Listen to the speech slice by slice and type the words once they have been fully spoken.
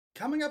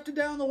Coming up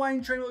today on the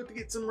Waine Train, we'll look to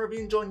get some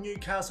revenge on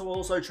Newcastle. We're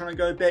also trying to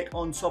go back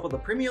on top of the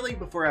Premier League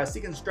before our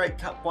second straight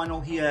cup final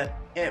here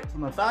at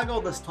Plymouth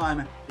Argyle. This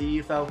time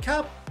the EFL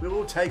Cup, we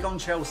will take on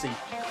Chelsea.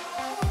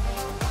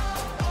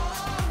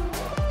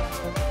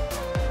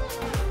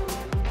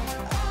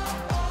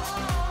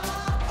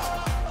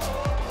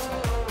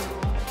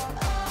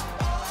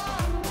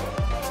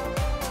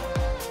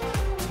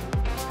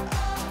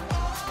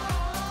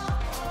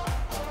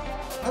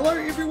 Hello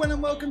everyone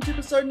and welcome to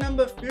episode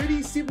number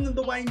 37 of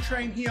the Waine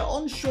Train here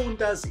on Sean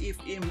Does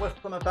FM with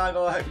Plymouth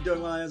Argyle. I hope you're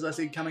doing well. As I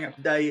said, coming up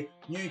today,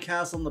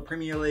 Newcastle in the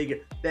Premier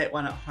League, that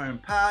one at home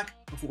park,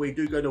 before we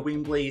do go to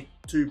Wembley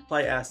to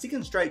play our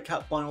second straight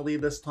cup final there,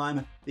 this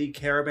time the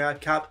Carabao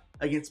Cup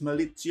against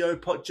Maurizio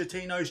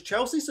Pochettino's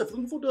Chelsea. So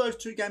looking forward to those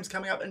two games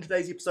coming up in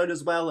today's episode,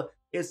 as well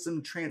as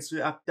some transfer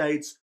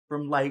updates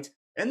from late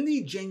in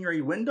the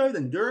January window.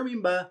 Then do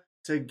remember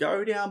to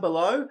go down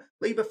below,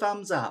 leave a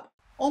thumbs up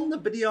on the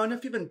video, and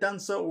if you haven't done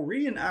so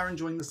already and are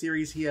enjoying the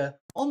series here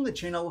on the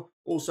channel,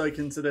 also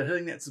consider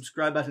hitting that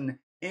subscribe button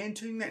and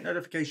turning that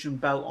notification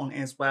bell on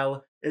as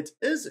well. It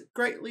is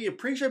greatly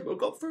appreciated. We've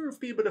got through a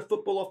fair bit of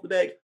football off the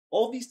back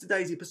of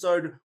today's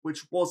episode,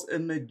 which was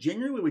in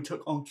mid-January, where we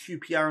took on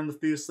QPR in the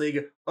first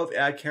leg of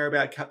our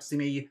Carabao Cup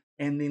semi,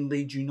 and then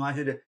Leeds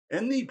United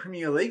in the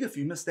Premier League. If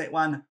you missed that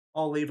one,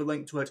 I'll leave a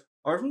link to it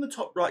over in the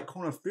top right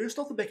corner. First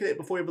off the back of that,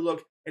 before we have a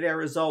look at our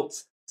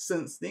results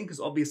since then,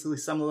 because obviously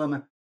some of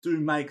them do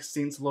make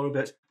sense a little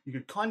bit. You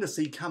could kind of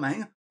see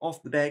coming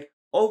off the back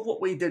of what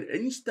we did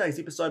in today's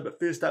episode. But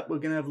first up, we're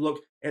going to have a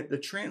look at the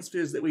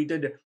transfers that we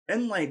did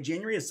in late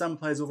January, as some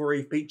players have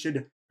already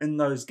featured in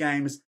those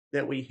games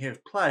that we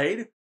have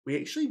played. We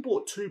actually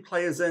brought two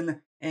players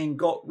in and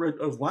got rid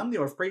of one.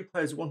 There were three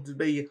players who wanted to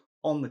be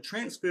on the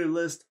transfer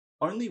list.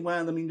 Only one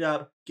of them ended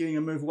up getting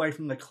a move away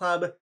from the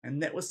club,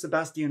 and that was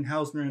Sebastian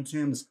Hausner. In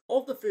terms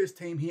of the first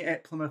team here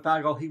at Plymouth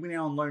Argyle, he went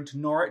out on loan to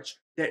Norwich.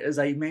 That is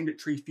a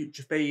mandatory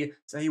future fee,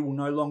 so he will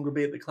no longer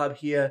be at the club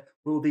here.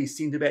 Will the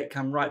centre-back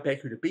come right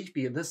back, who, to be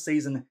fair, this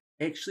season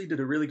actually did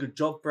a really good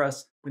job for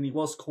us when he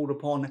was called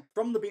upon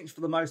from the bench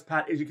for the most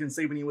part. As you can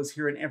see, when he was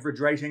here, an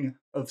average rating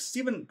of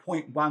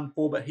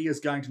 7.14, but he is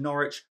going to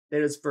Norwich.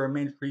 That is for a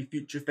mandatory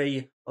future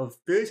fee of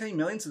 13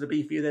 million, so to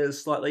be fair, that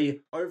is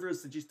slightly over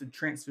his suggested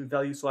transfer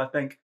value, so I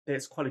think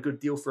that's quite a good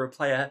deal for a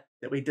player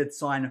that we did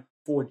sign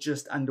for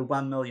just under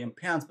 £1 million.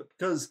 But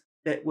because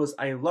that was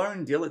a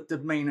loan deal, it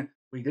did mean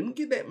we didn't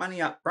get that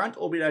money up front,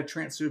 albeit our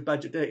transfer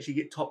budget did actually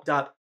get topped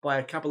up by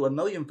a couple of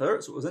million for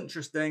it, so it was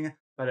interesting.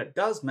 But it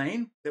does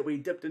mean that we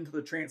dipped into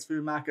the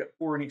transfer market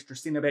for an extra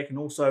centre-back and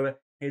also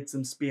had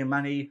some spare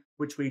money,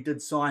 which we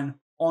did sign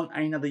on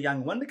another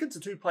young wonderkid.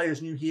 So two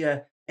players new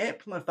here at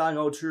Plymouth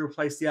Argyle to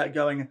replace the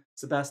outgoing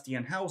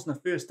Sebastian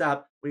Hausner. First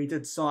up, we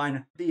did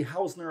sign the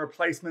Hausner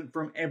replacement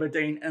from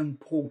Aberdeen in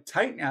Paul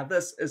Tate. Now,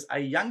 this is a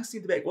young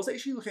centre-back. Was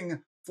actually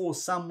looking for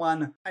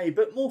someone a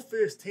bit more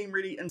first team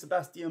ready in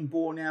Sebastian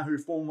Bornau, who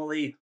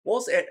formerly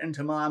was at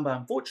Inter Milan, but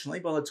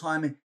unfortunately by the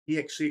time he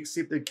actually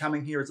accepted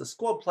coming here as a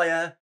squad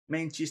player,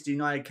 Manchester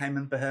United came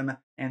in for him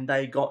and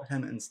they got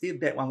him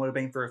instead. That one would have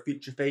been for a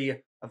future fee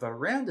of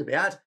around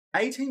about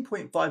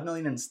 18.5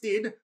 million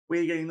instead.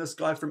 We're getting this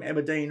guy from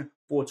Aberdeen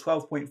for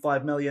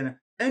 12.5 million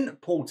in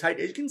Paul Tate.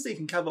 As you can see, he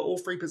can cover all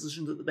three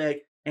positions at the back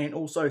and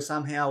also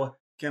somehow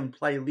can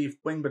play left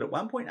wing, but at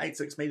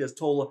 1.86 metres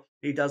tall,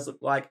 he does look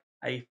like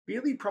a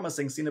fairly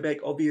promising centre-back.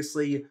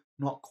 Obviously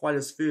not quite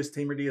as first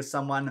team ready as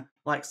someone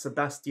like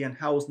Sebastian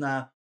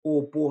Hausner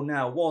or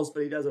Bornau was,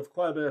 but he does have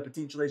quite a bit of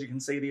potential. As you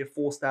can see there,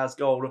 4 stars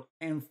gold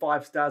and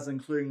 5 stars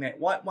including that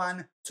white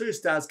one, 2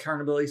 stars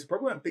current ability, so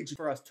probably won't feature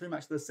for us too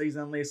much this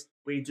season unless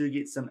we do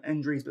get some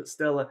injuries, but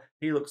still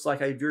he looks like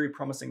a very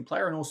promising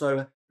player, and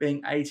also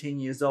being 18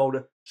 years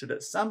old should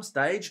at some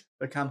stage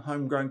become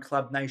homegrown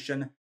club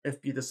nation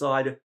if you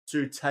decide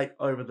to take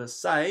over the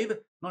save.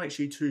 Not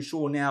actually too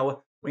sure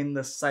now when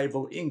the save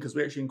will end, because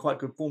we're actually in quite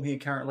good form here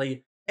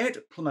currently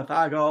at Plymouth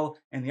Argyle.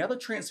 And the other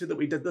transfer that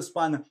we did, this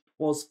one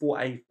was for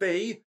a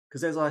fee,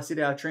 because as I said,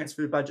 our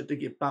transfer budget did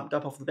get bumped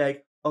up off the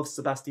back of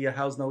Sebastian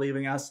Hausner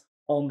leaving us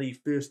on the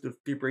 1st of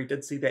February.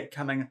 Did see that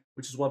coming,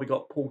 which is why we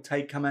got Paul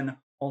Tate coming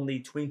on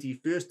the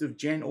 21st of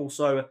Jan.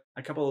 Also,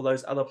 a couple of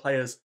those other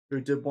players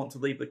who did want to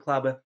leave the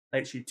club, they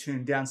actually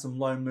turned down some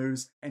loan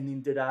moves and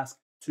then did ask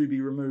to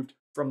be removed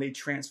from the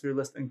transfer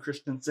list in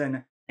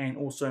Christensen and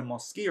also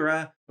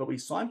Mosquera. But we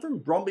signed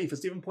from Bromby for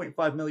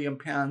 £7.5 million,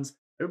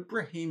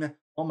 Ibrahim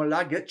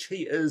Omalagic.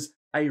 He is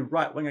a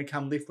right winger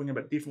come left winger,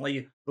 but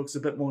definitely looks a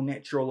bit more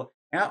natural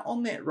out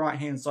on that right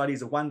hand side.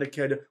 He's a wonder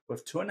kid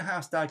with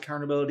 2.5 star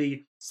current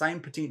ability,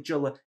 same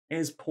potential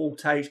as Paul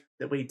Tate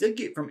that we did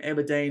get from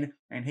Aberdeen,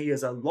 and he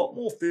is a lot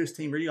more first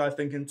team ready, I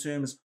think, in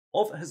terms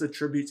of his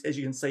attributes. As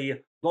you can see,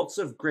 lots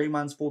of green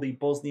ones for the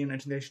Bosnian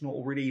international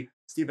already,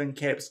 7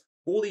 caps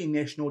for the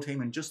national team,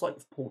 and just like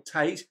with Paul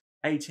Tate,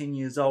 18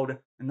 years old,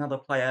 another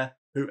player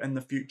who in the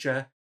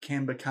future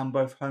can become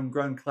both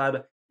homegrown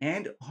club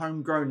and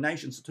homegrown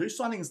nation. So 2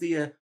 signings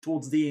there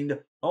towards the end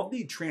of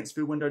the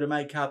transfer window to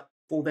make up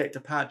for that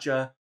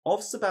departure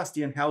of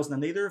Sebastian Hausner.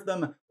 Neither of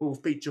them will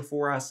feature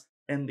for us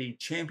in the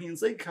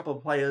Champions League. A couple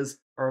of players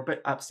are a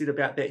bit upset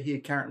about that here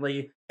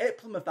currently at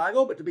Plymouth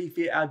Argyle, but to be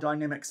fair, our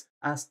dynamics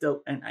are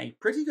still in a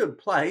pretty good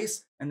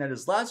place, and that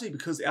is largely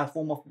because our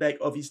form off the back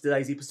of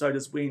yesterday's episode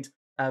has went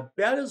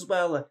about as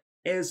well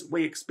as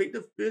we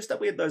expected. First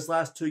up, we had those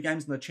last 2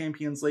 games in the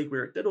Champions League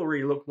where it did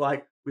already look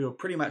like we were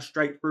pretty much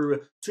straight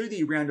through to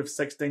the round of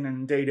 16,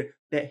 and indeed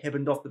that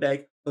happened off the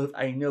back of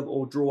a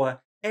 0-0 draw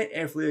at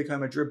Atletico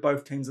Madrid.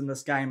 Both teams in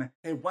this game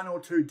had 1 or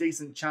 2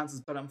 decent chances,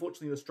 but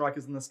unfortunately the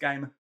strikers in this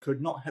game could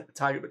not hit the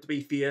target. But to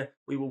be fair,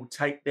 we will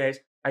take that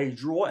a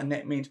draw, and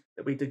that meant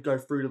that we did go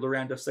through to the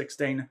round of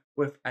 16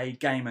 with a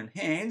game in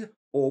hand,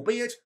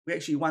 albeit we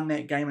actually won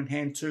that game in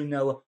hand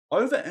 2-0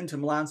 over Inter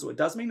Milan. So it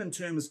does mean in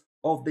terms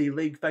of the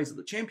league phase of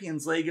the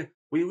Champions League,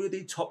 we were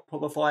the top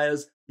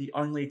qualifiers, the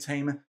only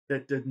team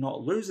that did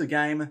not lose a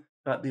game.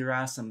 But there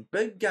are some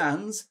big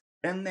guns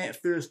in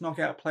that first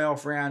knockout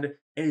playoff round,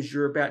 as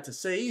you're about to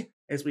see,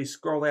 as we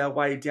scroll our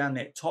way down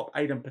that top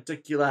 8 in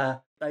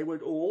particular. They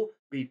would all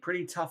be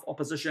pretty tough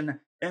opposition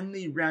in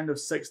the round of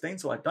 16,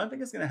 so I don't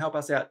think it's going to help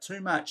us out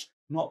too much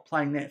not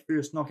playing that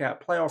first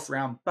knockout playoff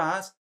round,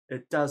 but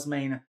it does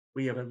mean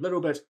we have a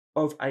little bit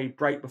of a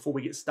break before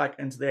we get stuck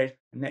into that,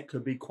 and that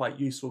could be quite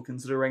useful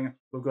considering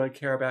we'll go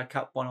Carabao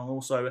Cup Final and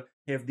also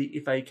have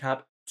the FA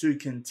Cup to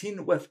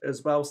contend with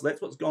as well. So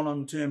that's what's gone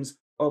on in terms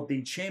of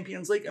the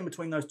Champions League. In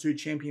between those 2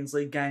 Champions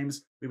League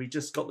games where we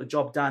just got the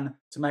job done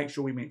to make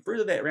sure we went through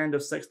to that round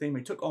of 16,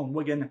 we took on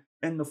Wigan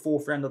in the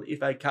 4th round of the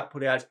FA Cup,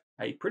 put out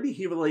a pretty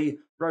heavily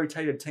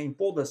rotated team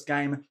for this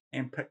game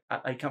and picked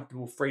up a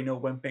comfortable 3-0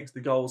 win thanks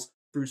to goals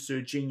through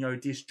Serginho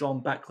Dest,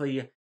 John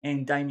Buckley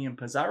and Damien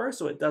Pizarro.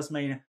 So it does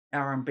mean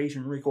our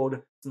unbeaten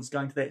record since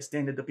going to that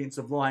standard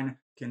defensive line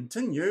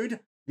continued.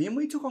 Then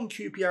we took on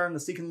QPR in the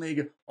second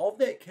leg of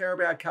that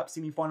Carabao Cup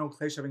semi-final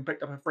clash, having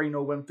picked up a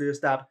 3-0 win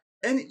first up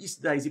in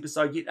yesterday's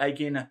episode. Yet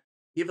again,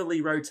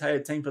 heavily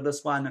rotated team for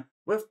this one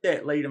with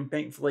that lead, and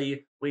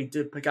thankfully we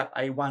did pick up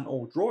a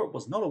 1-1 draw. It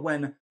was not a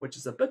win, which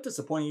is a bit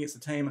disappointing against a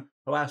team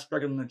who are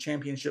struggling in the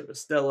Championship, but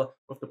still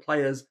with the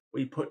players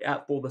we put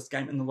out for this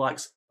game in the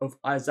likes of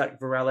Isaac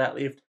Varela out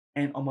left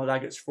and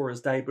Omaragic for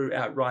his debut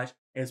outright,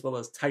 as well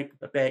as Tate at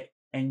the back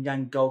and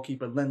young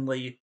goalkeeper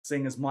Lindley,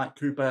 seeing as Mike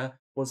Cooper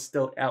was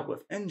still out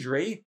with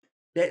injury.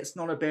 That's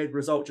not a bad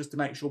result, just to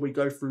make sure we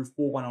go through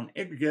 4-1 on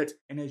aggregate,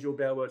 and as you'll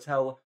be able to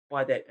tell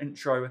by that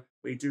intro,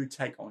 we do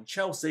take on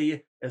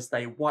Chelsea as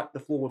they wipe the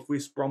floor with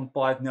West Brom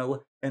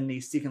 5-0 in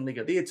the second leg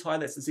of their tie.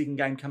 That's the second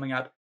game coming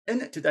up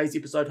in today's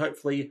episode.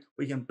 Hopefully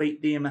we can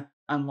beat them,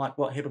 unlike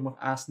what happened with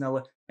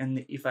Arsenal in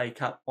the FA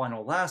Cup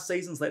final last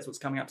season. So that's what's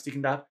coming up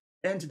second up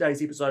in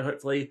today's episode.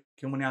 Hopefully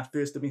can win our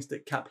first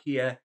domestic cup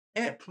here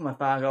at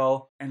Plymouth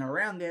Argyle. And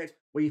around that,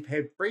 we've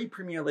had 3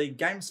 Premier League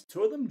games,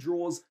 2 of them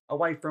draws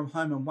away from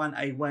home and 1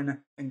 a win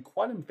in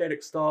quite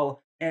emphatic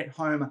style at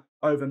home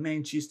over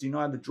Manchester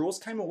United. The draws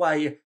came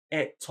away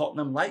at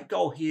Tottenham. Late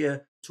goal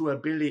here to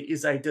Abeli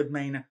Eze did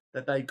mean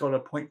that they got a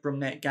point from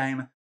that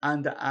game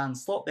under Arne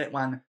Slot. That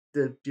one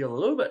did feel a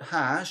little bit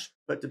harsh,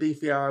 but to be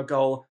fair, our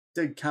goal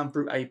did come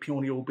through a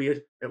penalty,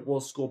 albeit it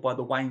was scored by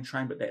the Waine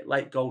Train, but that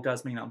late goal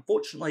does mean,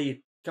 unfortunately,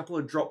 a couple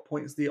of drop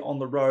points there on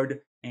the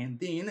road.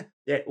 And then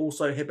that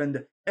also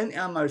happened in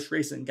our most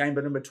recent game,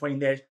 but in between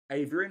that,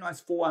 a very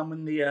nice 4-1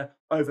 win there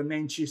over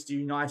Manchester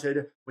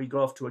United. We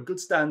got off to a good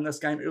start in this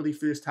game. Early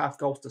first half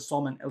goals to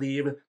Som and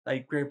Iliev. They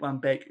grabbed one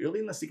back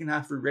early in the second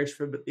half through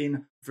Rashford, but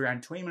then for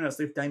around 20 minutes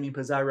left, Damien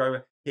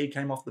Pizarro, he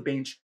came off the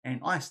bench and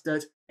iced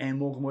it, and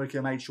Morgan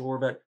Worker made sure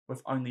of it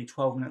with only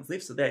 12 minutes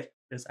left. So that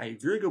is a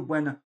very good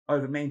win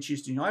over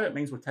Manchester United. It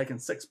means we've taken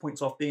 6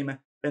 points off them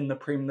in the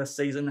Prem this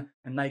season,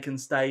 and they can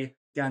stay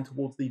down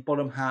towards the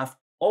bottom half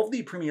of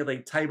the Premier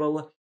League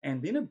table.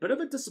 And then a bit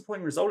of a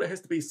disappointing result, it has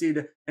to be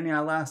said, in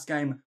our last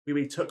game where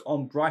we took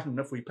on Brighton.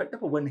 If we picked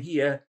up a win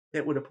here,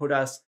 that would have put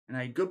us in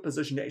a good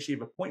position to actually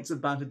have a points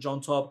advantage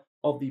on top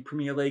of the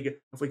Premier League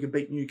if we could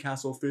beat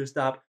Newcastle first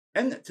up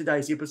in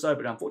today's episode.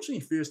 But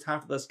unfortunately, first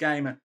half of this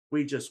game,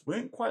 we just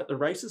weren't quite at the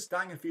races,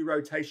 starting a few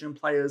rotation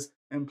players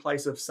in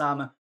place of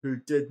some who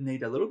did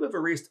need a little bit of a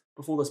rest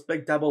before this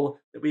big double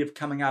that we have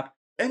coming up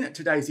in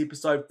today's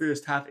episode.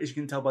 First half, as you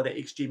can tell by the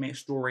XG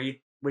match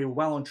story, we were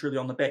well and truly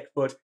on the back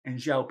foot, and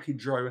João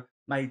Pedro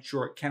made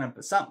sure it counted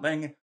for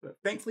something. But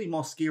thankfully,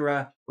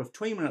 Mosquera, with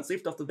 20 minutes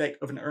left off the back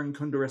of an Aaron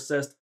Kunda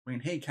assist, when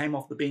he came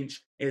off the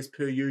bench, as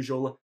per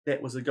usual,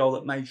 that was a goal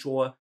that made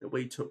sure that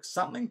we took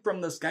something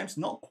from this game.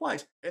 So not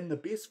quite in the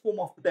best form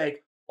off the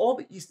back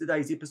of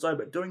yesterday's episode,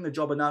 but doing the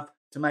job enough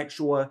to make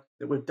sure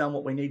that we've done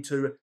what we need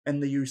to in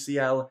the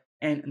UCL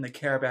and in the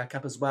Carabao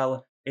Cup as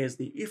well as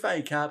the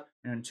FA Cup.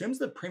 And in terms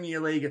of the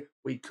Premier League,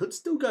 we could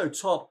still go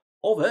top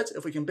of it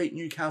if we can beat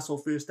Newcastle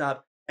first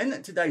up in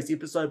today's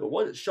episode. But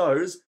what it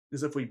shows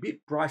is if we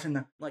beat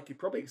Brighton, like you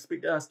probably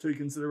expected us to,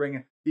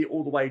 considering they're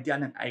all the way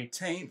down in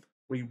 18th,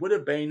 we would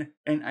have been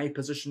in a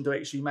position to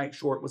actually make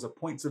sure it was a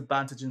points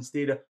advantage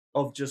instead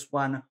of just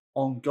one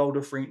on goal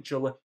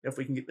differential if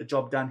we can get the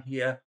job done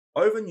here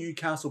over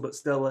Newcastle, but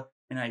still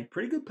in a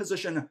pretty good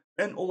position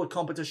in all the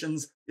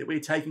competitions that we're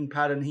taking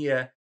part in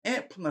here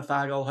at Plymouth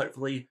Argyle.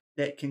 Hopefully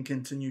that can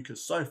continue,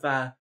 because so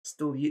far,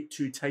 still yet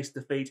to taste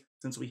defeat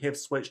since we have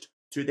switched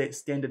to that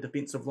standard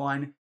defensive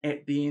line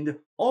at the end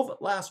of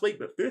last week.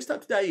 But first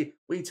up today,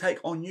 we take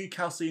on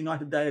Newcastle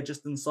United. They are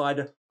just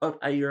inside of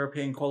a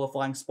European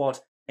qualifying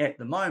spot at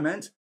the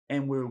moment,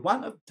 and we're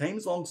one of the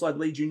teams alongside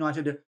Leeds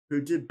United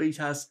who did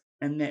beat us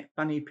in that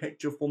funny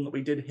patch of form that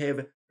we did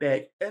have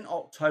back in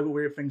October,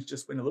 where things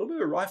just went a little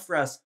bit awry for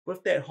us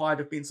with that high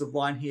defensive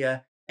line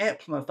here at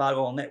Plymouth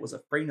Argyle, and that was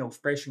a 3-0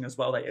 thrashing as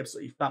well. They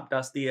absolutely thumped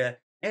us there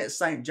at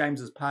St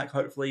James's Park.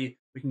 Hopefully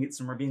we can get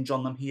some revenge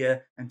on them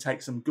here and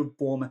take some good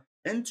form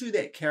into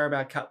that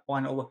Carabao Cup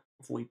Final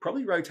before we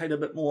probably rotate a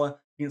bit more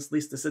against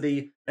Leicester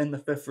City in the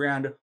 5th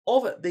round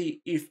of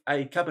the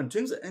FA Cup. In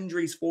terms of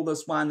injuries for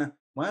this one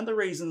of the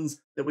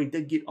reasons that we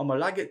did get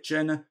Omolagic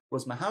in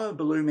was Mohamed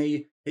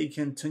Baloumi. He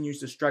continues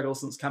to struggle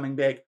since coming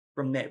back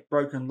from that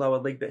broken lower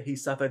leg that he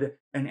suffered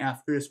in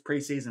our first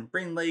pre-season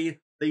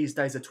friendly. These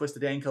days, a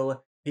twisted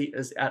ankle. He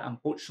is out,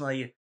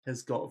 unfortunately.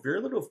 Has got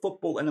very little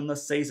football in him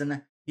this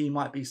season. He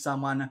might be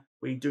someone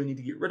we do need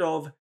to get rid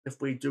of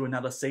if we do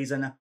another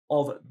season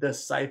of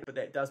this save, but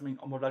that does mean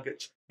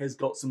Omolagic has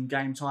got some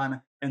game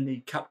time in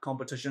the cup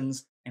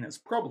competitions, and it's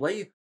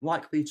probably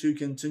likely to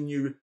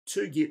continue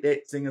to get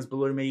that, seeing as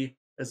Baloumi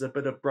is a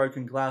bit of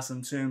broken glass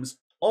in terms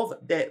of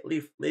that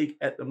left leg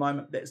at the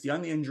moment. That's the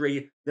only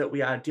injury that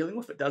we are dealing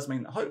with. It does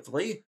mean that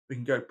hopefully we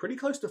can go pretty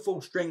close to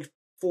full strength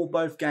for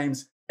both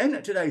games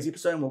in today's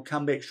episode, and we'll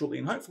come back shortly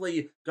and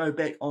hopefully go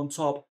back on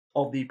top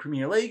of the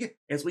Premier League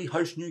as we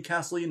host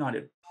Newcastle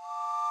United.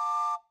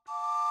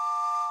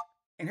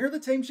 And here are the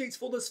team sheets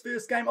for this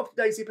first game of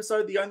today's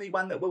episode, the only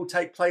one that will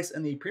take place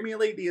in the Premier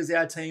League. There's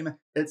our team.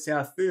 It's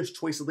our first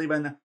choice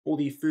 11 for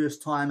the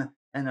first time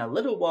in a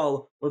little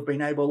while. We've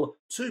been able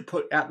to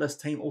put out this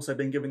team, also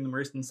been giving them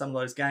rest in some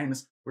of those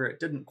games where it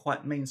didn't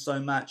quite mean so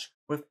much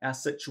with our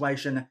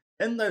situation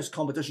in those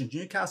competitions.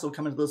 Newcastle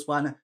coming to this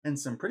one in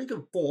some pretty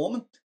good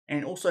form,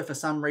 and also for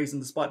some reason,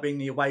 despite being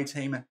the away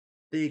team,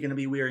 they're going to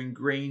be wearing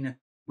green.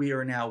 We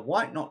are now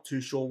white, not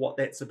too sure what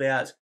that's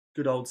about.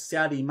 Good old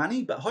Saudi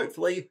money, but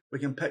hopefully we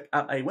can pick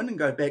up a win and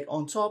go back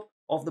on top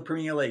of the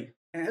Premier League.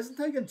 And it hasn't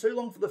taken too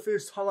long for the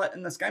first highlight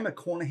in this game. A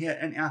corner here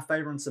in our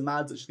favour, and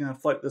Samad's is going to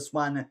float this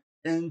one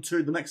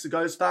into the mix. It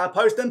goes far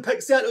post and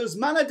picks out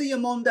Ousmane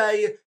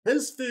Diamonde,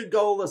 his third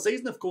goal of the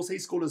season. Of course, he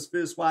scored his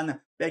first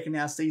one back in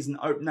our season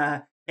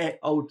opener at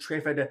Old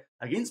Trafford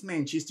against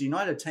Manchester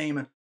United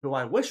team, who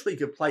I wish we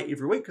could play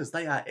every week because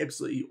they are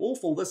absolutely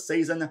awful this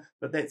season.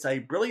 But that's a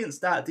brilliant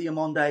start.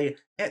 Diamonde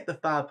at the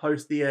far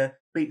post there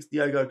beats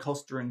Diogo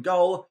Costa in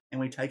goal,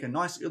 and we take a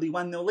nice early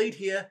 1-0 lead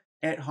here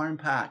at home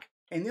park.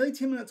 And nearly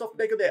 10 minutes off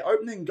the back of that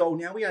opening goal,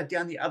 now we are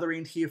down the other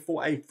end here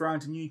for a throw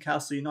into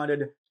Newcastle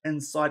United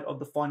inside of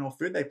the final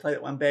third. They play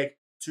that one back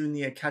to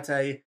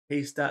Niakate.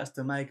 He starts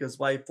to make his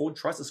way forward,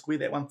 tries to square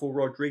that one for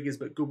Rodriguez,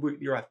 but good work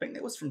there. I think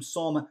that was from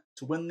Som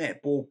to win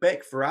that ball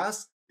back for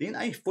us. Then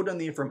a foot in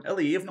there from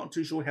Iliev. Not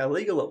too sure how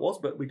legal it was,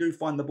 but we do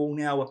find the ball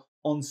now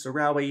on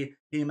Sarawi.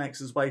 He makes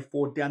his way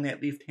forward down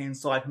that left-hand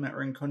side. Him at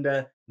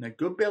Rincunda. And a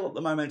good battle at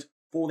the moment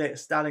for that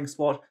starting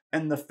spot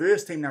in the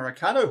first team. Now,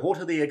 Ricardo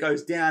Horta there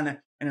goes down,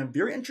 and a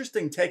very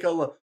interesting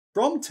tackle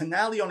from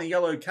Tonali on a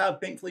yellow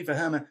card. Thankfully for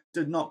him,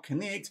 did not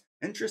connect.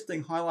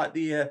 Interesting highlight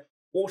there.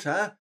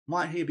 Horta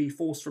might here be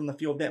forced from the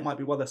field. That might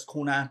be why this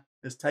corner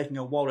is taking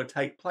a while to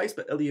take place,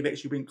 but Iliev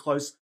actually went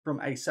close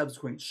from a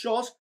subsequent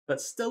shot,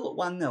 but still at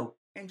 1-0.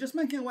 And just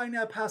making our way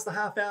now past the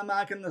half-hour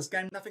mark in this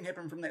game, nothing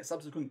happened from that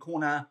subsequent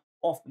corner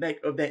off the back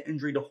of that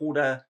injury to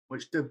Horta,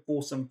 which did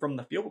force him from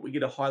the field. But we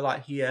get a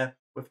highlight here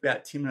with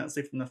about 10 minutes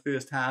left in the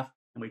first half,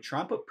 and we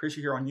try and put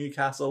pressure here on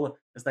Newcastle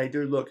as they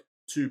do look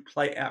to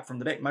play out from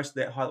the back. Most of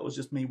that highlight was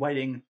just me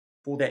waiting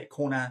for that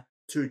corner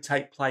to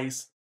take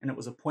place, and it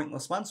was a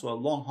pointless one, so a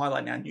long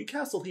highlight now.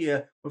 Newcastle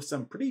here with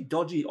some pretty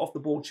dodgy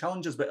off-the-ball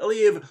challenges, but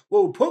Iliev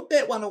will put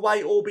that one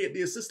away, albeit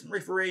the assistant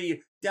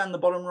referee down the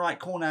bottom right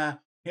corner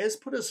has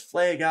put his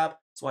flag up,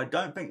 so I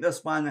don't think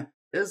this one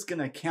is going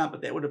to count,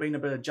 but that would have been a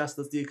bit of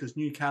justice there because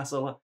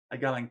Newcastle are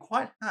going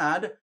quite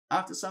hard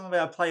after some of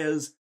our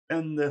players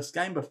in this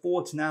game.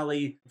 Before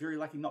Tonali, very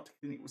lucky not to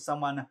connect with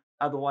someone,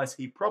 otherwise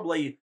he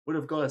probably would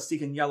have got a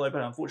second yellow,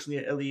 but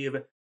unfortunately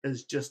Iliev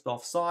is just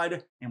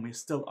offside, and we're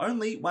still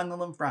only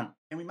 1-0 in front.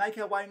 And we make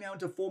our way now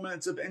into 4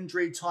 minutes of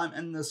injury time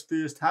in this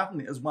first half, and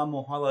there is one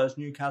more highlight as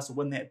Newcastle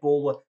win that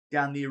ball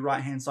down the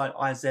right-hand side.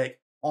 Isaac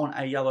on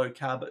a yellow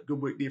card, but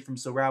good work there from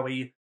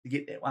Sarawi to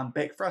get that one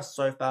back for us.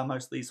 So far,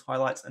 most of these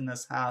highlights in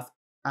this half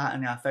are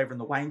in our favour in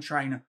the Waine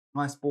Train.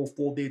 Nice ball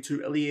forward there to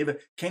Iliev.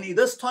 Can he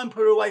this time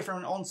put it away from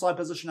an onside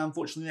position?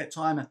 Unfortunately, that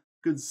time,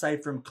 good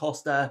save from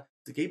Costa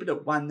to keep it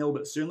at 1-0,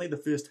 but certainly the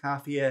first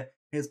half here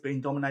has been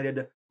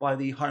dominated by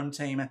the home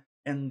team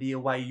in the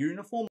away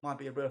uniform. Might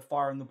be a bit of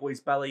fire in the boys'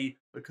 belly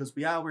because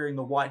we are wearing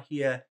the white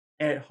here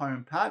at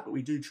home park, but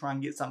we do try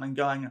and get something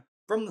going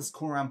from this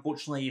corner.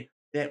 Unfortunately,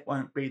 that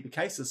won't be the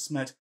case as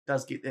Smith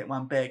does get that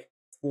one back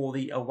for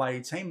the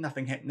away team.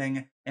 Nothing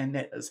happening, and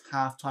that is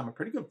half-time. A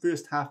pretty good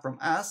first half from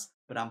us,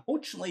 but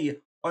unfortunately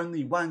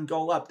only one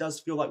goal up. Does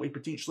feel like we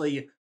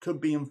potentially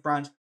could be in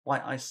front by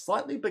a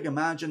slightly bigger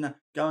margin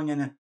going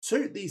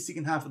into the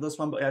second half of this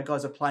one, but our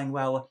guys are playing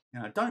well,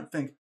 and I don't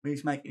think we need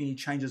to make any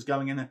changes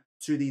going into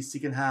the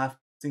second half.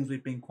 Seems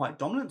we've been quite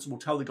dominant, so we'll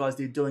tell the guys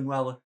they're doing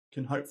well,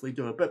 can hopefully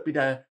do a bit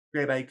better,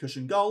 grab a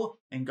cushion goal,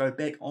 and go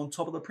back on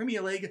top of the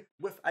Premier League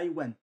with a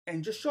win.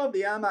 And just shy of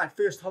the hour mark,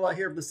 first highlight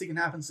here of the second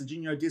half, and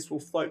Serginho Dest will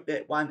float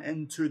that one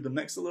into the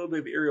mix. A little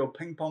bit of aerial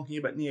ping pong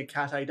here, but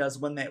Niakate does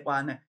win that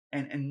one,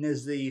 and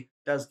Nizzi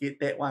does get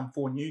that one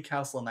for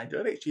Newcastle, and they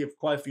do actually have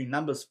quite a few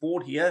numbers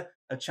forward here.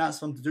 A chance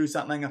for them to do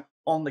something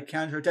on the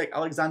counter-attack.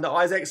 Alexander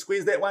Isak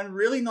squares that one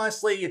really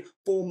nicely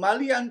for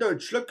Mariano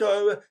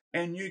Chluko,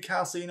 and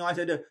Newcastle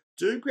United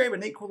do grab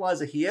an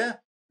equaliser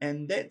here,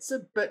 and that's a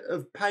bit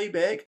of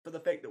payback for the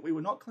fact that we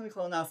were not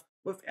clinical enough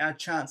with our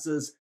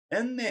chances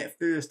in that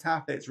first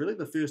half. That's really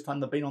the first time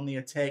they've been on the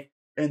attack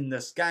in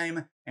this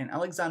game, and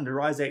Alexander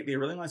Isak there,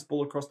 really nice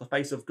ball across the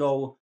face of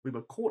goal. We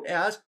were caught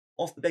out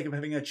off the back of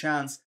having a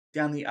chance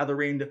down the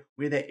other end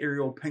where that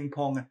aerial ping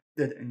pong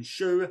did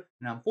ensue,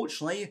 and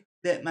unfortunately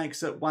that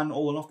makes it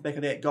 1-1, and off the back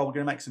of that goal we're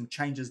going to make some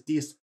changes.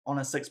 Dest on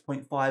a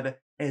 6.5,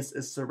 as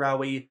is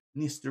Sarawi,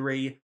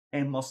 Nestori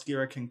and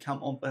Mosquera can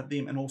come on for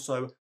them, and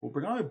also we'll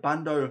bring on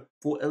Bando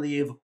for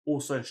Iliev,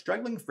 also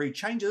struggling. 3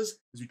 changes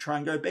as we try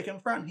and go back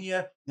in front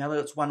here now that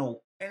it's 1-1.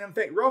 And in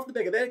fact, right off the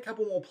back of that, a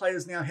couple more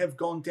players now have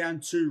gone down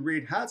to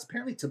red hearts.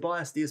 Apparently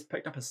Tobias Dest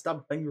picked up a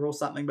stub finger or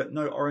something, but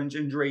no orange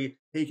injury.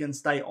 He can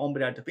stay on,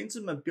 but our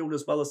defensive midfield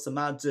as well as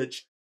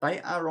Samardzic,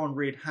 they are on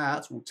red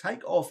hearts. We'll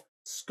take off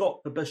Scott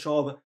for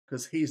Bishop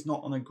because he's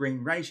not on a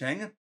green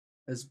rating.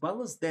 As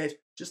well as that,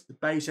 just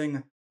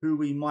debating who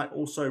we might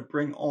also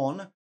bring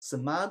on.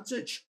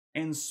 Samardzic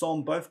and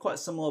Som, both quite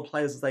similar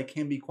players as they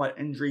can be quite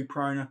injury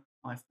prone.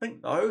 I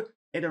think though,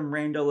 Adam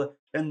Randall,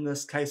 in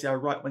this case, our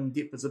right wing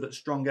depth is a bit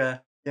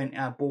stronger than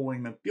our ball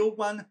wing midfield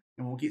one,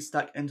 and we'll get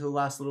stuck into the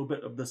last little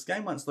bit of this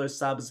game once those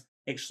subs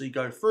actually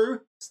go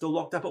through. Still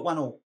locked up at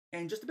 1-1.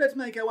 And just about to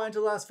make our way into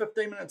the last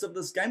 15 minutes of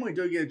this game, we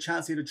do get a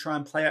chance here to try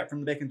and play out from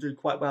the back and do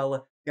quite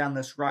well down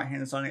this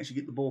right-hand side and actually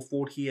get the ball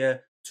forward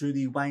here to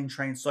the Waine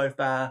Train. So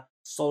far,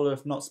 solid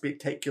if not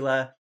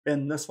spectacular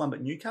in this one,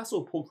 but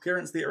Newcastle pull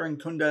clearance there.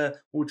 Kunda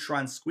will try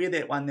and square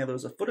that one. Now there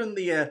was a foot in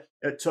the air.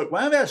 It took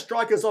one of our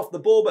strikers off the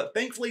ball, but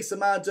thankfully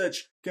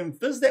Samardzic can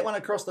fizz that one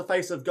across the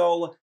face of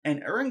goal,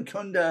 and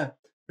Kunda,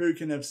 who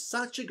can have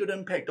such a good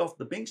impact off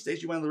the bench. It's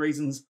actually one of the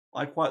reasons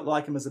I quite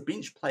like him as a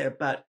bench player,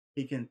 but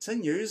he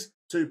continues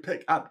to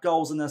pick up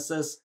goals and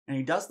assists, and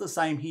he does the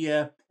same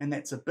here, and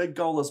that's a big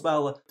goal as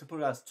well to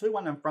put us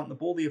 2-1 in front. The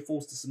ball there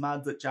forced to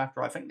Samardzic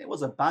after I think that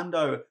was a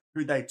Bando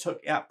who they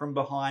took out from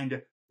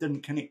behind.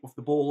 Didn't connect with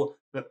the ball,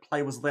 but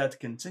play was allowed to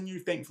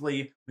continue.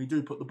 Thankfully, we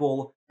do put the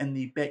ball in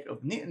the back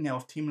of net, and now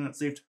with 10 minutes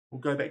left,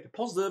 we'll go back to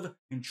positive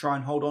and try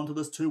and hold on to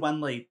this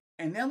 2-1 lead.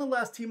 And now in the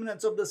last 10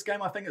 minutes of this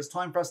game, I think it's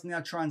time for us to now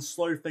try and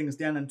slow things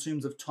down in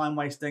terms of time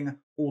wasting,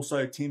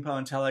 also tempo,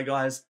 and tell our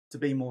guys to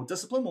be more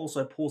disciplined. We'll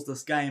also pause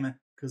this game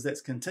because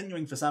that's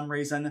continuing for some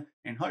reason,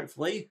 and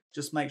hopefully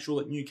just make sure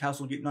that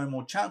Newcastle get no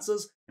more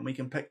chances and we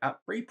can pick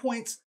up 3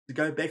 points to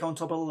go back on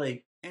top of the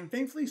league. And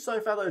thankfully, so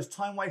far, those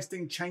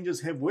time-wasting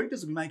changes have worked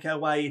as we make our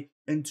way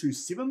into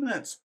 7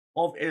 minutes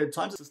of added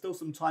time. So there's still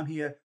some time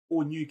here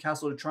for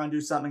Newcastle to try and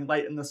do something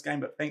late in this game,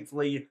 but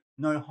thankfully,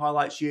 no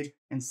highlights yet.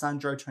 And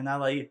Sandro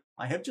Tonali,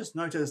 I have just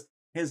noticed,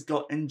 has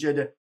got injured.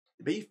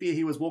 To be fair,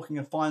 he was walking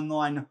a fine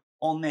line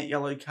on that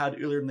yellow card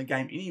earlier in the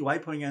game anyway,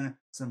 putting in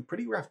some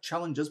pretty rough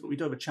challenges, but we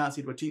do have a chance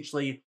here to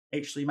potentially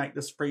actually make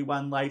this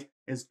 3-1 late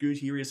as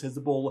Gutierrez has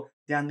the ball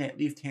down that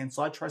left-hand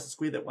side, tries to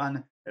square that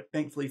one. It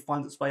thankfully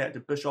finds its way out to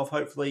Bischoff.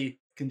 Hopefully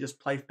can just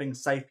play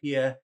things safe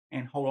here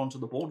and hold on to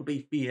the ball. To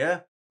be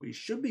fair, we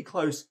should be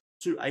close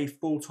to a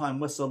full-time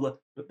whistle,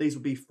 but these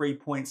would be 3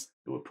 points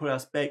that would put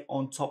us back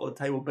on top of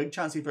the table. Big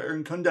chance here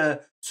for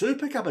Kunda to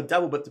pick up a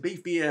double, but to be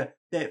fair,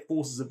 that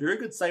forces a very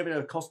good save out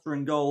of Costa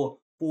in goal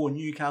for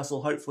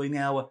Newcastle. Hopefully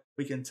now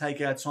we can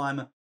take our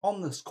time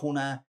on this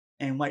corner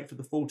and wait for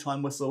the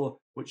full-time whistle,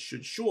 which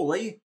should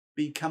surely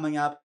be coming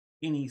up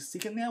any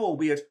second now,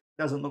 albeit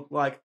doesn't look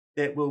like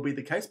that will be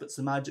the case, but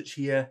Samardzic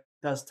here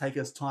does take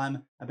his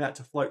time, about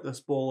to float this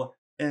ball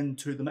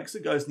into the mix.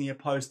 It goes near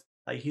post,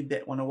 they head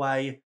that one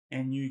away,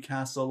 and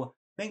Newcastle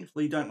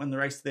thankfully don't win the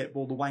race to that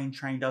ball. The Waine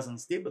Train does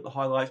instead, but the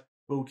highlight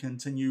will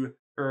continue.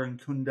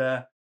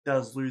 Kunda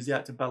does lose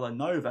out to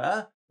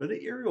Bellanova, but an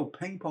aerial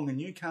ping pong, and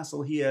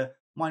Newcastle here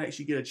might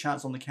actually get a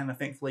chance on the counter.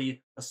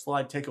 Thankfully, a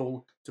slide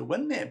tackle to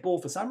win that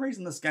ball. For some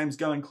reason, this game's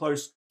going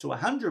close to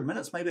 100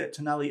 minutes. Maybe that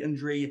Tonali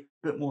injury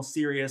a bit more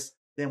serious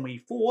than we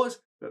thought,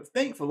 but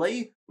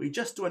thankfully, we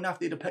just do enough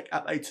there to pick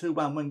up a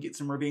 2-1 win, get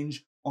some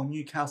revenge on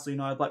Newcastle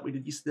United like we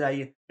did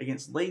yesterday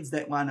against Leeds.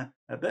 That one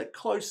a bit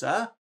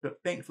closer, but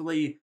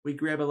thankfully, we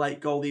grab a late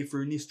goal there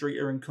through Nestori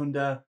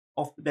Kunda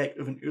off the back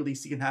of an early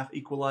second half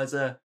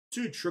equaliser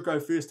to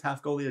Trucco. First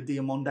half goal there,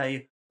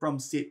 Diamonde from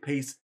set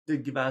piece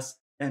did give us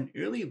an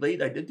early lead.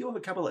 They did deal with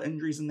a couple of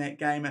injuries in that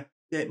game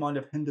that might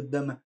have hindered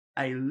them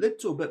a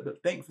little bit,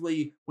 but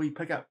thankfully we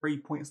pick up 3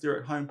 points there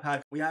at home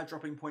park. We are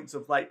dropping points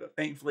of late, but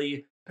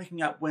thankfully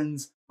picking up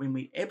wins when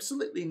we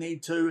absolutely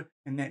need to,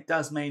 and that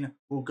does mean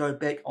we'll go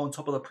back on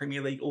top of the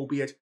Premier League,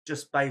 albeit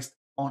just based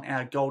on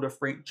our goal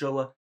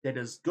differential. That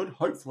is good.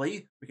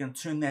 Hopefully we can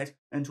turn that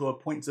into a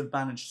points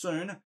advantage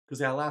soon, because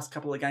our last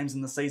couple of games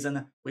in the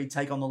season we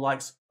take on the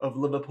likes of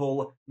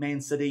Liverpool, Man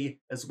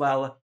City, as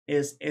well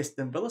as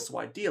Aston Villa. So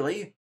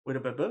ideally we'd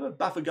have a bit of a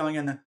buffer going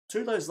in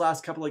to those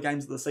last couple of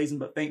games of the season,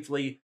 but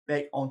thankfully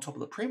back on top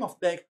of the Prem off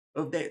the back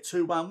of that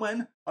 2-1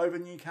 win over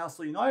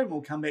Newcastle United.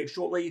 We'll come back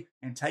shortly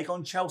and take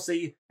on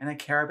Chelsea in a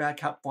Carabao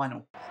Cup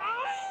final.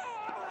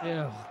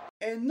 Yeah.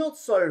 And not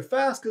so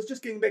fast, because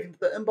just getting back into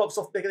the inbox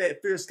off the back of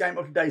that first game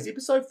of today's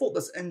episode, thought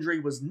this injury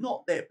was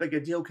not that big a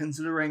deal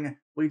considering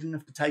we didn't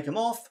have to take him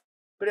off.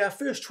 But our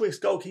first choice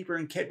goalkeeper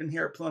and captain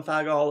here at Plymouth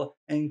Argyle,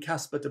 in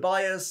Kasper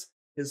Tobias,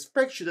 has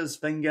fractured his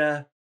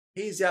finger.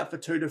 He's out for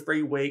 2 to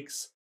 3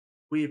 weeks.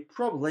 We're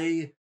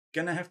probably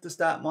going to have to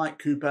start Mike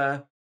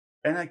Cooper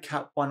in a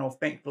cup final.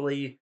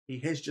 Thankfully, he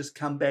has just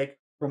come back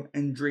from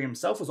injury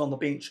himself, was on the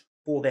bench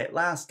for that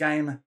last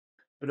game.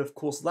 But of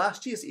course,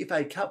 last year's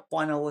FA Cup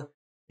final,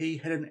 he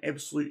hit an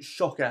absolute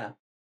shocker.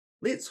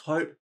 Let's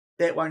hope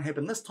that won't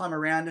happen this time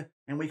around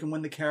and we can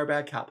win the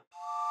Carabao Cup.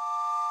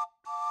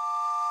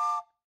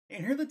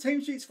 And here are the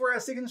team sheets for our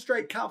second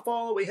straight cup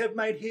final we have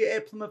made here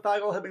at Plymouth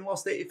Argyle, having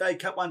lost the FA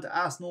Cup one to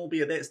Arsenal,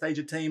 be at that stage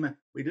a team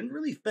we didn't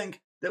really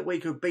think that we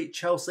could beat.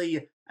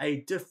 Chelsea, a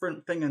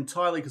different thing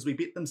entirely, because we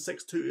beat them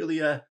 6-2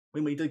 earlier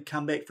when we did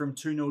come back from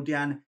 2-0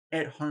 down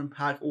at home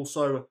park.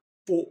 Also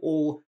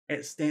 4-all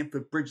at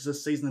Stamford Bridge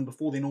this season, and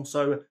before then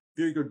also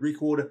very good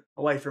record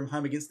away from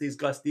home against these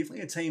guys.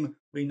 Definitely a team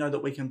we know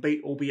that we can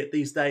beat, albeit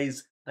these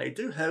days they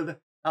do have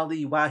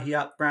Ali Wahi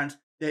up front.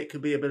 That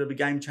could be a bit of a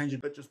game changer,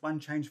 but just one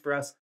change for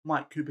us.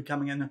 Mike Cooper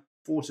coming in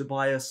for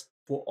Tobias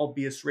for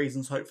obvious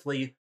reasons.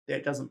 Hopefully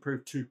that doesn't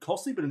prove too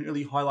costly, but an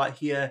early highlight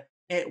here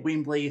at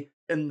Wembley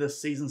in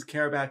this season's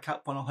Carabao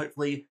Cup final.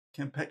 Hopefully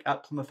can pick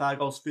up Plymouth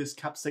Argyle's first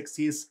cup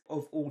success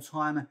of all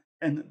time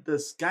in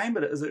this game,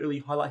 but it is an early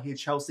highlight here.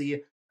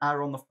 Chelsea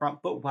are on the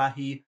front foot.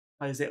 Wahi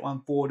plays that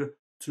one forward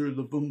to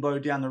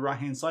Luvumbo down the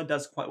right-hand side,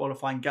 does quite well to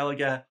find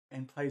Gallagher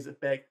and plays it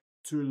back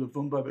to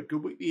Luvumbo, but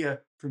good work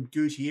there from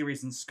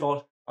Gutierrez and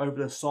Scott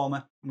over the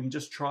Som. We can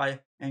just try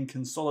and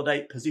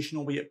consolidate possession,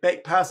 albeit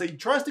back pass. He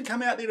tries to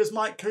come out there as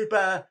Mike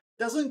Cooper,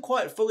 doesn't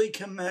quite fully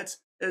commit.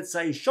 It's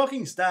a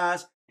shocking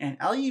start, and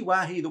Ali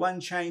Wahi, the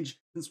one change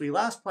since we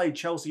last played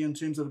Chelsea in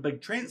terms of a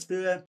big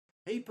transfer,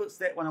 he puts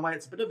that one away.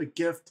 It's a bit of a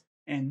gift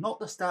and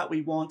not the start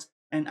we want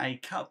in a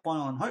cup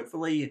final, and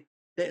hopefully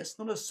that's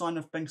not a sign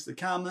of things to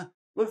come.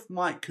 With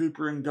Mike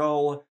Cooper in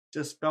goal,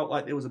 just felt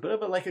like there was a bit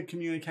of a lack of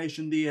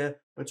communication there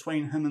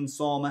between him and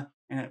Som,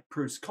 and it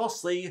proves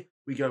costly.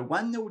 We go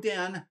 1-0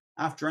 down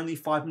after only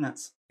 5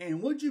 minutes.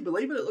 And would you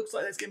believe it? It looks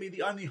like that's going to be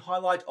the only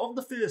highlight of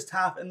the first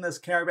half in this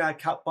Carabao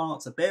Cup final.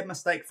 It's a bad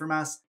mistake from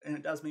us, and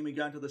it does mean we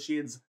go into the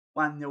sheds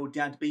 1-0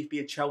 down. To be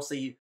fair,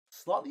 Chelsea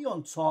slightly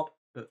on top,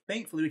 but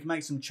thankfully we can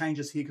make some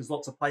changes here because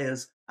lots of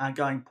players are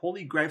going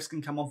poorly. Graves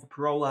can come on for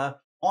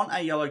Parola on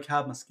a yellow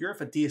card. Mascara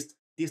for Dest.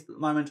 Dest at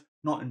the moment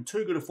not in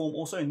too good a form.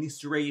 Also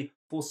Nesteri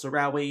for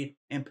Sarawi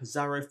and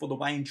Pizarro for the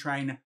Waine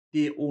Train.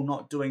 They're all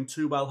not doing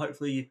too well.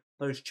 Hopefully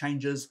those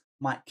changes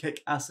might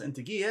kick us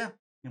into gear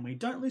and we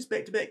don't lose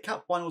back-to-back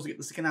cup finals to get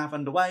the second half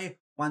underway.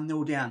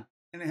 1-0 down.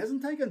 And it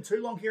hasn't taken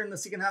too long here in the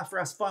second half for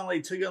us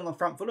finally to get on the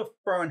front foot. A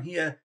throw in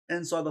here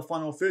inside the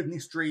final third.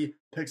 Nesteri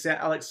picks out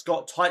Alex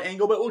Scott, tight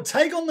angle, but will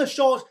take on the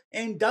shot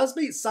and does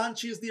beat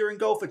Sanchez there in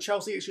goal for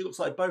Chelsea. Actually looks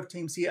like both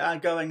teams here are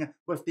going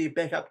with their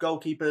backup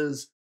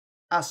goalkeepers.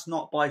 Us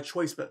not by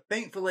choice, but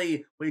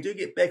thankfully we do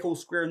get back all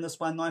square in this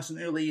one nice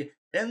and early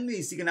in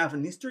the second half.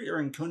 And Nesteri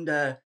or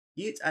Nkunda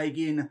yet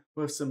again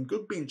with some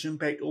good bench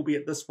impact,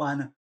 albeit this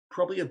one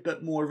probably a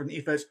bit more of an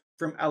effort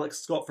from Alex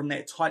Scott from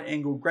that tight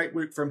angle. Great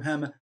work from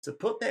him to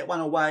put that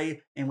one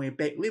away, and we're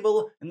back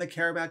level in the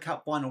Carabao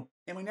Cup final.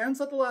 And we're now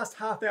inside the last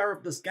half hour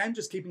of this game,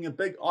 just keeping a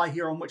big eye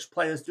here on which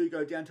players do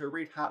go down to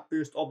red heart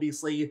first.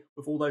 Obviously,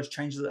 with all those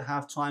changes at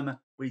halftime,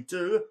 we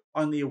do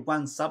only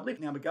one sub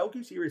left. Now, Miguel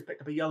Gutierrez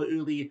picked up a yellow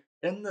early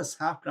in this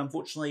half, but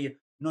unfortunately,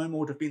 no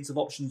more defensive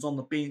options on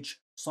the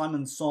bench.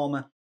 Simon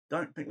Som,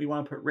 don't think we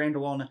want to put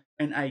Randall on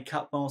in a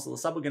cup final, so the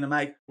sub we're going to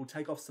make will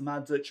take off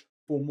Samadžić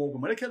for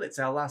Morgan Whittaker. That's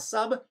our last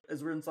sub,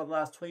 as we're inside the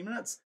last 20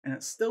 minutes, and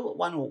it's still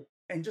 1-1.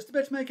 And just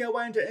about to make our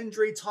way into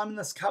injury time in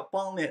this cup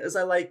final, there is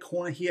a late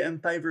corner here in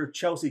favour of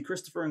Chelsea.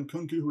 Christopher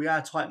Nkunku, who we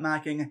are tight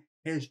marking,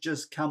 has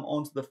just come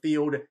onto the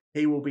field.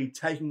 He will be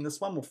taking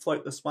this one. We'll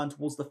float this one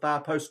towards the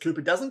far post.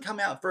 Cooper doesn't come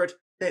out for it.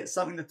 That's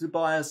something that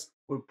Tobias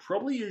would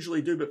probably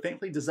usually do, but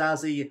thankfully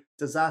Dizazi,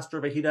 disaster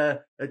of a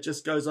header, it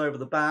just goes over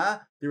the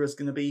bar. There is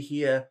going to be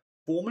here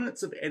 4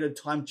 minutes of added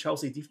time.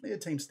 Chelsea definitely a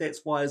team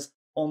stats-wise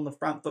on the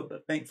front foot,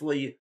 but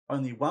thankfully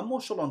only one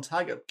more shot on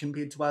target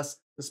compared to us,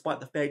 despite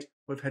the fact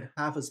we've had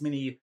half as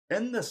many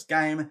in this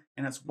game,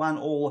 and it's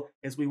 1-1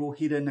 as we will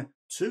head in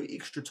to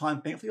extra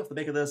time. Thankfully, off the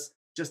back of this,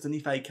 just an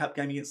FA Cup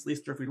game against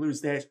Leicester. If we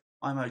lose that,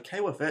 I'm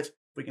okay with it.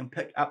 We can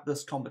pick up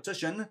this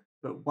competition.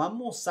 but one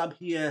more sub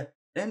here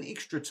in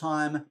extra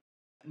time.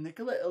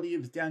 Nicola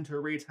Iliev's down to a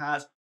red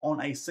heart on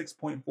a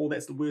 6.4.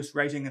 That's the worst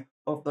rating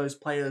of those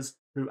players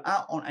who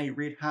are on a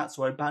red heart.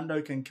 So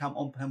Obando can come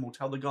on for him. We'll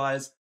tell the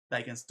guys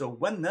they can still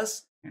win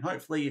this, and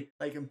hopefully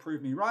they can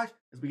prove me right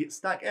as we get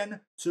stuck in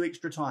to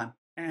extra time.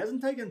 And it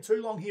hasn't taken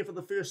too long here for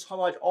the first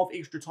highlight of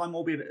extra time,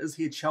 albeit it is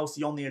here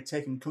Chelsea on the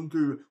attack, and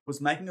Kunku was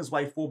making his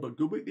way forward, but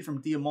good work there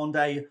from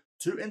Diamonde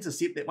to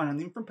intercept that one, and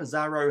then from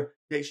Pizarro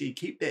to actually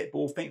keep that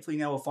ball. Thankfully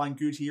now we'll find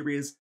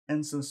Gutierrez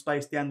in some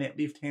space down that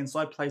left-hand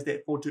side, plays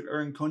that forward to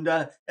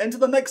Urinkunda, into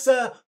the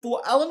mixer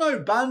for Alan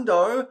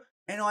Obando,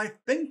 and I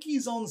think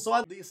he's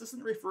onside. The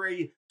assistant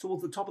referee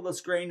towards the top of the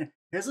screen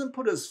hasn't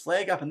put his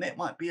flag up, and that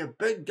might be a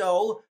big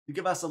goal to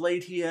give us a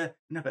lead here.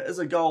 And if it is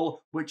a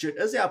goal, which it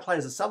is, our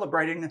players are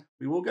celebrating,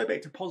 we will go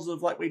back to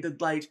positive like we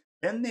did late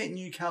in that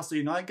Newcastle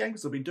United game,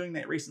 because we've been doing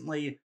that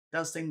recently. It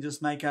does seem to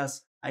just make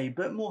us a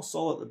bit more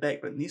solid at the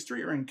back, but Nestor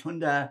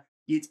Urinkunda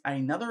gets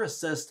another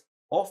assist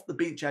off the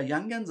bench. Our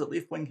young guns at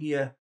left wing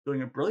here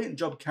doing a brilliant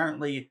job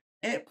currently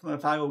at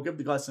Plymouth Argyle. We'll give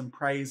the guys some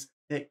praise.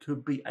 That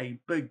could be a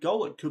big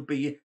goal. It could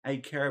be a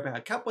Carabao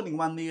Cup winning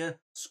one there,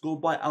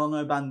 scored by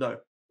Alan Obando.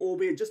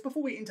 Albeit just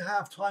before we enter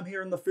half time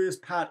here in the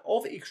first part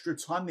of extra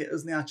time, there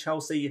is now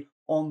Chelsea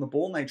on the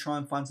ball, and they try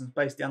and find some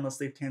space down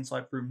this left-hand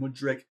side through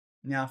Mudryk,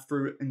 now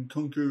through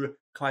Nkunku.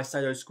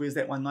 Caicedo squares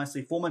that one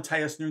nicely for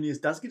Mateus Nunes,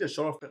 does get a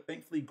shot off, but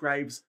thankfully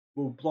Graves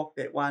will block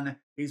that one.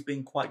 He's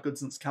been quite good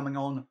since coming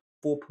on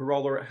for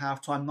Parola at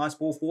halftime. Nice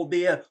ball forward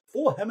there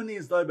for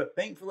Jimenez though, but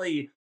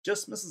thankfully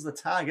just misses the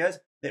target.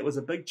 That was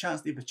a big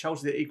chance there for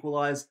Chelsea to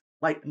equalise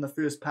late in the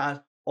first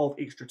part of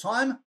extra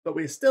time, but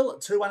we're still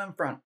 2-1 in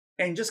front.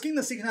 And just getting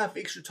the second half of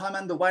extra time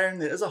underway,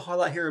 and there is a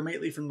highlight here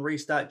immediately from the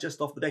restart,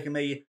 just off the back of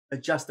me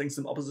adjusting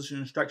some opposition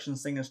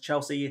instructions, seeing as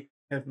Chelsea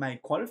have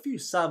made quite a few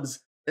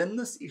subs in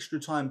this extra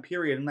time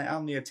period, and they are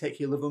on the attack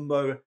here.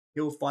 Livumbo,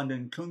 he'll find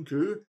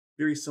Nkunku,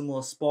 very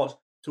similar spot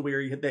to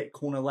where he hit that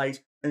corner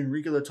late in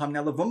regular time.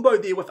 Now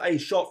Livumbo there with a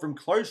shot from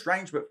close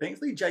range, but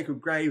thankfully Jacob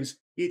Graves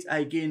hit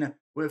again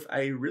with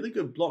a really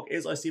good block.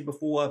 As I said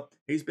before,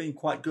 he's been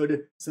quite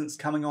good since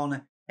coming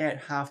on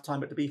at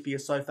halftime, but to be fair,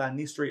 so far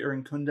Nestor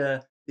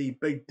Urinkunda, the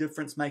big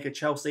difference maker.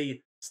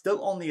 Chelsea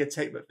still on the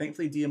attack, but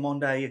thankfully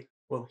Diamonde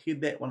will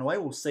head that one away.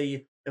 We'll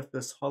see if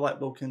this highlight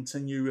will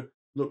continue.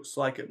 Looks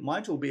like it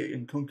might,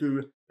 albeit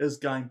Nkunku is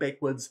going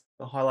backwards.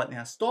 The highlight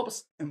now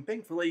stops, and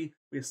thankfully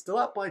we're still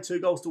up by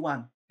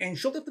 2-1. And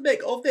shot at the back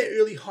of that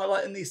early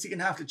highlight in the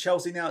second half to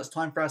Chelsea. Now it's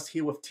time for us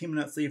here with 10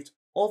 minutes left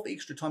of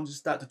extra time to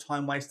start to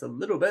time waste a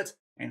little bit,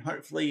 and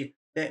hopefully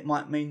that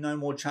might mean no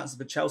more chances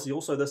for Chelsea.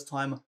 Also this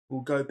time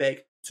we'll go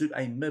back to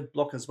a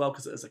mid-block as well,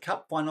 because it is a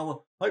cup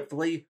final.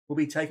 Hopefully we'll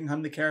be taking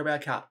home the Carabao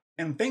Cup.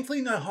 And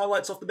thankfully no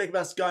highlights off the back of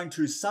us going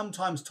to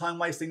sometimes time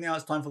wasting. Now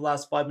it's time for the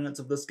last 5 minutes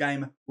of this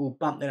game. We'll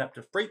bump that up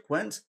to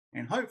frequent,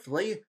 and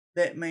hopefully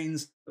that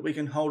means that we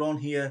can hold on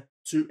here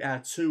to our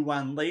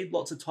 2-1 lead.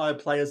 Lots of tired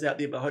players out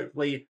there, but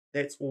hopefully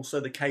that's also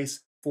the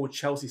case for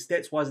Chelsea.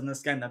 Stats-wise in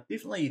this game, they've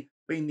definitely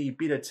been the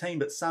better team,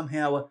 but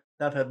somehow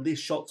they've had less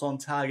shots on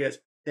target.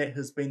 That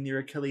has been their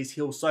Achilles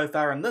heel so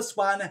far in this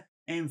one.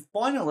 And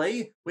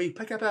finally, we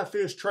pick up our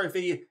first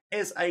trophy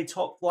as a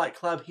top-flight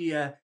club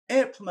here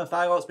at Plymouth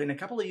Argyle. It's been a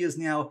couple of years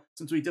now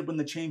since we did win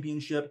the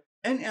championship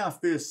in our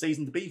first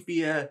season. To be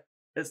fair,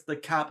 it's the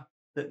cup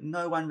that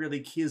no one really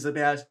cares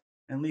about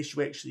unless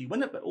you actually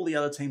win it, but all the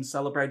other teams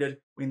celebrated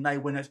when they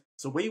win it.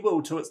 So we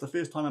will too. It's the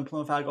first time in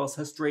Plymouth Argyle's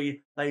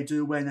history they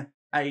do win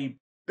a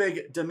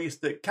big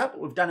domestic cup.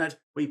 We've done it.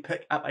 We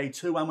pick up a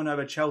 2-1 win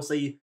over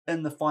Chelsea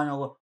in the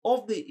final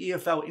of the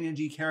EFL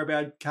Energy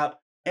Carabao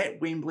Cup at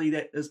Wembley.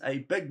 That is a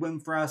big win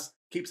for us.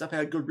 Keeps up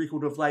our good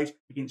record of late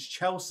against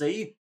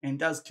Chelsea, and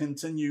does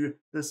continue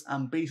this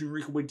unbeaten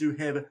record we do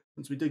have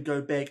since we did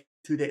go back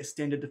to that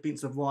standard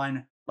defensive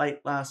line late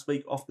last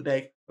week off the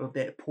back of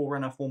that poor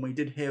run of form we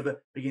did have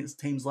against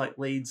teams like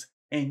Leeds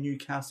and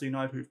Newcastle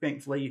United, who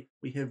thankfully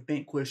we have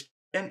vanquished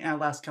in our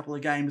last couple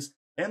of games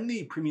in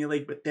the Premier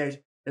League. But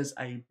that is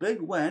a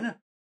big win.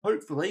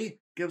 Hopefully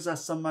gives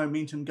us some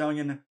momentum going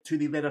into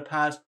the latter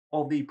part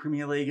of the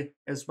Premier League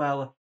as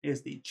well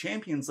as the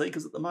Champions League,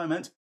 because at the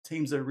moment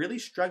teams are really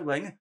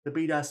struggling to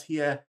beat us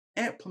here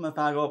at Plymouth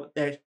Argyle. But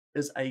that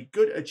is a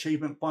good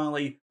achievement.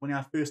 Finally win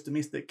our first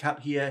domestic cup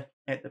here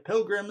at the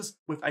Pilgrims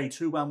with a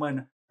 2-1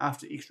 win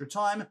after extra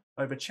time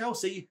over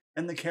Chelsea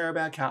in the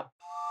Carabao Cup.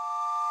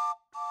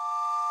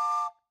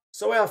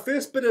 So our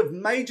first bit of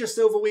major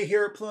silverware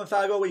here at Plymouth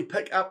Argyle, we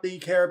pick up the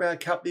Carabao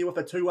Cup there with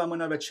a 2-1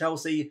 win over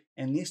Chelsea,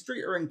 and Nestor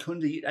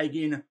Urinkunda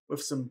again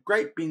with some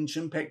great bench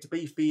impact. To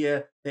be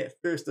fair, that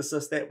first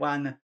assist, that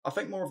one, I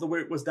think more of the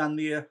work was done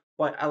there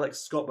by Alex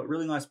Scott, but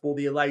really nice ball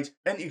there late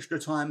in extra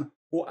time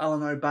for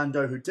Alan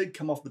Obando, who did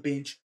come off the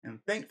bench, and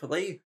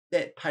thankfully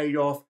that paid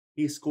off.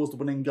 He scores the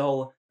winning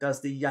goal,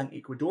 does the young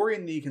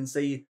Ecuadorian. There you can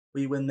see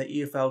we win the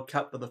EFL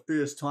Cup for the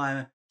first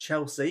time.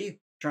 Chelsea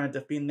trying to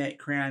defend that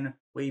crown.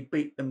 We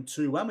beat them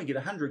 2-1. We get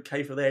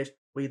 100k for that.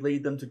 We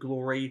lead them to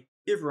glory.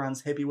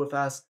 Everyone's happy with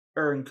us.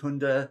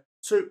 Urinkunda,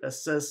 2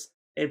 assists.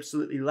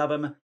 Absolutely love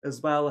him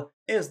as well.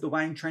 as the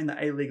Waine Train,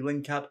 the A-League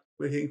link-up,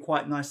 we're hitting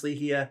quite nicely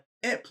here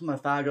at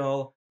Plymouth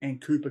Argyle, and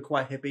Cooper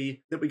quite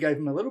happy that we gave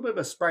him a little bit of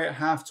a spray at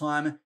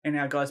half-time, and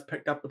our guys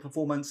picked up the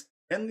performance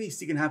in the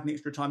second half and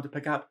extra time to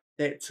pick up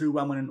that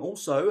 2-1 win. And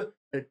also,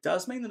 it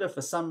does mean that if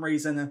for some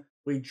reason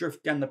we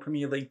drift down the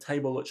Premier League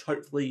table, which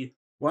hopefully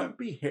won't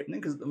be happening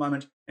because at the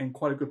moment in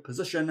quite a good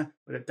position,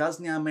 but it does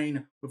now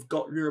mean we've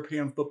got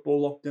European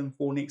football locked in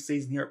for next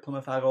season here at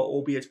Plymouth Argyle,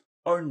 albeit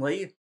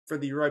only for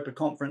the Europa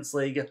Conference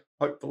League.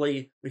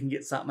 Hopefully we can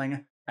get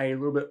something a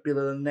little bit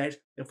better than that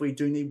if we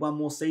do need one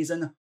more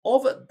season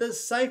of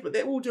this save. But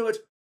that will do it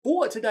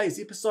for today's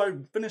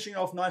episode, finishing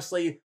off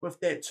nicely with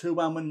that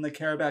 2-1 win in the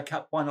Carabao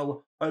Cup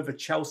Final over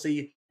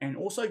Chelsea, and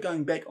also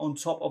going back on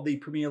top of the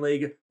Premier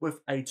League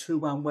with a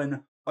 2-1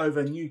 win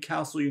over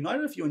Newcastle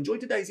United. If you enjoyed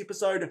today's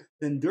episode,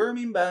 then do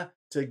remember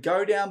to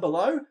go down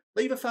below,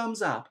 leave a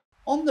thumbs up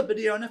on the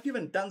video, and if you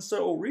haven't done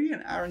so already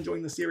and are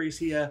enjoying the series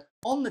here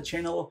on the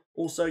channel,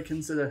 also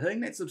consider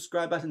hitting that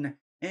subscribe button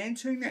and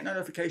turning that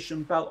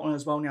notification bell on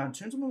as well. Now, in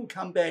terms of when we'll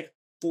come back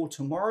for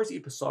tomorrow's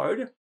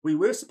episode, we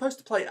were supposed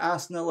to play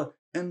Arsenal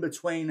in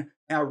between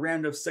our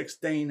round of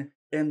 16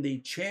 in the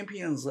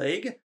Champions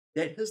League.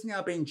 That has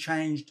now been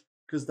changed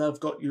because they've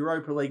got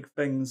Europa League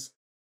things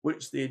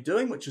which they're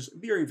doing, which is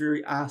very,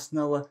 very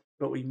Arsenal.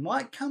 But we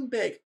might come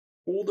back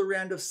for the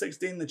round of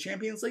 16 in the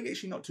Champions League.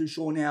 Actually, not too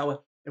sure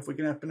now if we're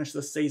going to finish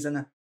this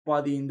season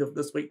by the end of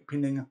this week,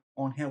 depending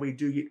on how we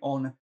do get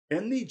on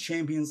in the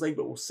Champions League.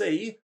 But we'll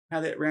see how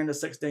that round of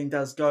 16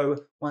 does go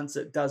once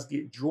it does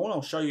get drawn.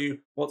 I'll show you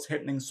what's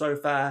happening so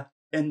far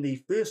in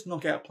the first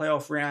knockout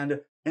playoff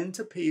round.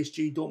 Into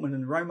PSG, Dortmund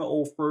and Roma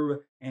all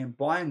through, and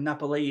Bayern,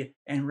 Napoli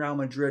and Real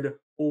Madrid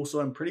also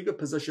in pretty good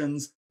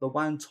positions. The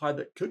one tie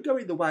that could go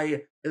either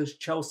way is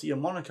Chelsea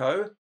and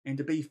Monaco, and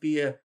to be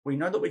fair, we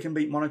know that we can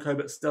beat Monaco,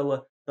 but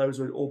still those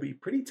would all be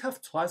pretty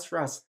tough ties for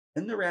us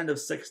in the round of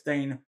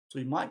 16, so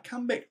we might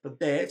come back for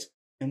that,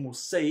 and we'll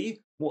see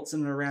what's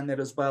in and around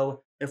that as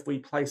well if we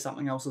play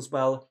something else as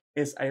well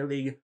as a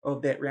league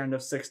of that round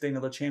of 16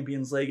 of the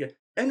Champions League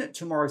in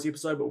tomorrow's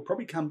episode. But we'll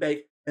probably come back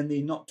in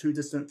the not too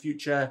distant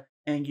future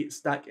and get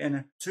stuck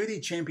in to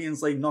the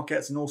Champions League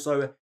knockouts. And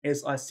also,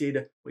 as I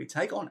said, we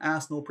take on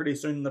Arsenal pretty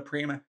soon in the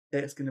Prem.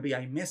 That's going to be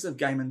a massive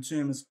game in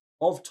terms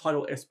of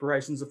title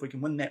aspirations. If we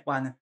can win that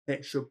one,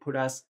 that should put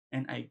us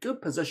in a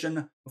good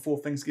position before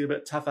things get a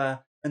bit tougher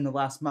in the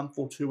last month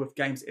or two with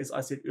games, as I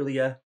said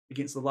earlier,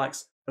 against the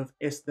likes of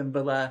Aston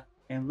Villa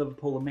and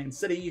Liverpool and Man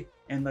City,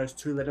 and those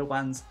two latter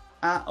ones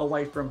are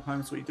away from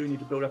home, so we do need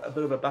to build up a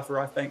bit of a buffer,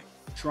 I think,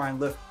 to try and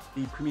lift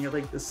the Premier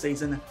League this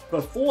season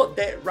before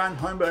that run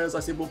home. But as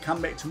I said, we'll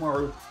come back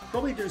tomorrow,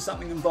 probably do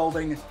something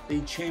involving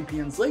the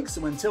Champions League.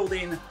 So until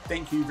then,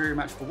 thank you very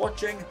much for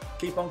watching,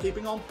 keep on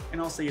keeping on, and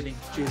I'll see you then.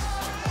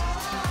 Cheers.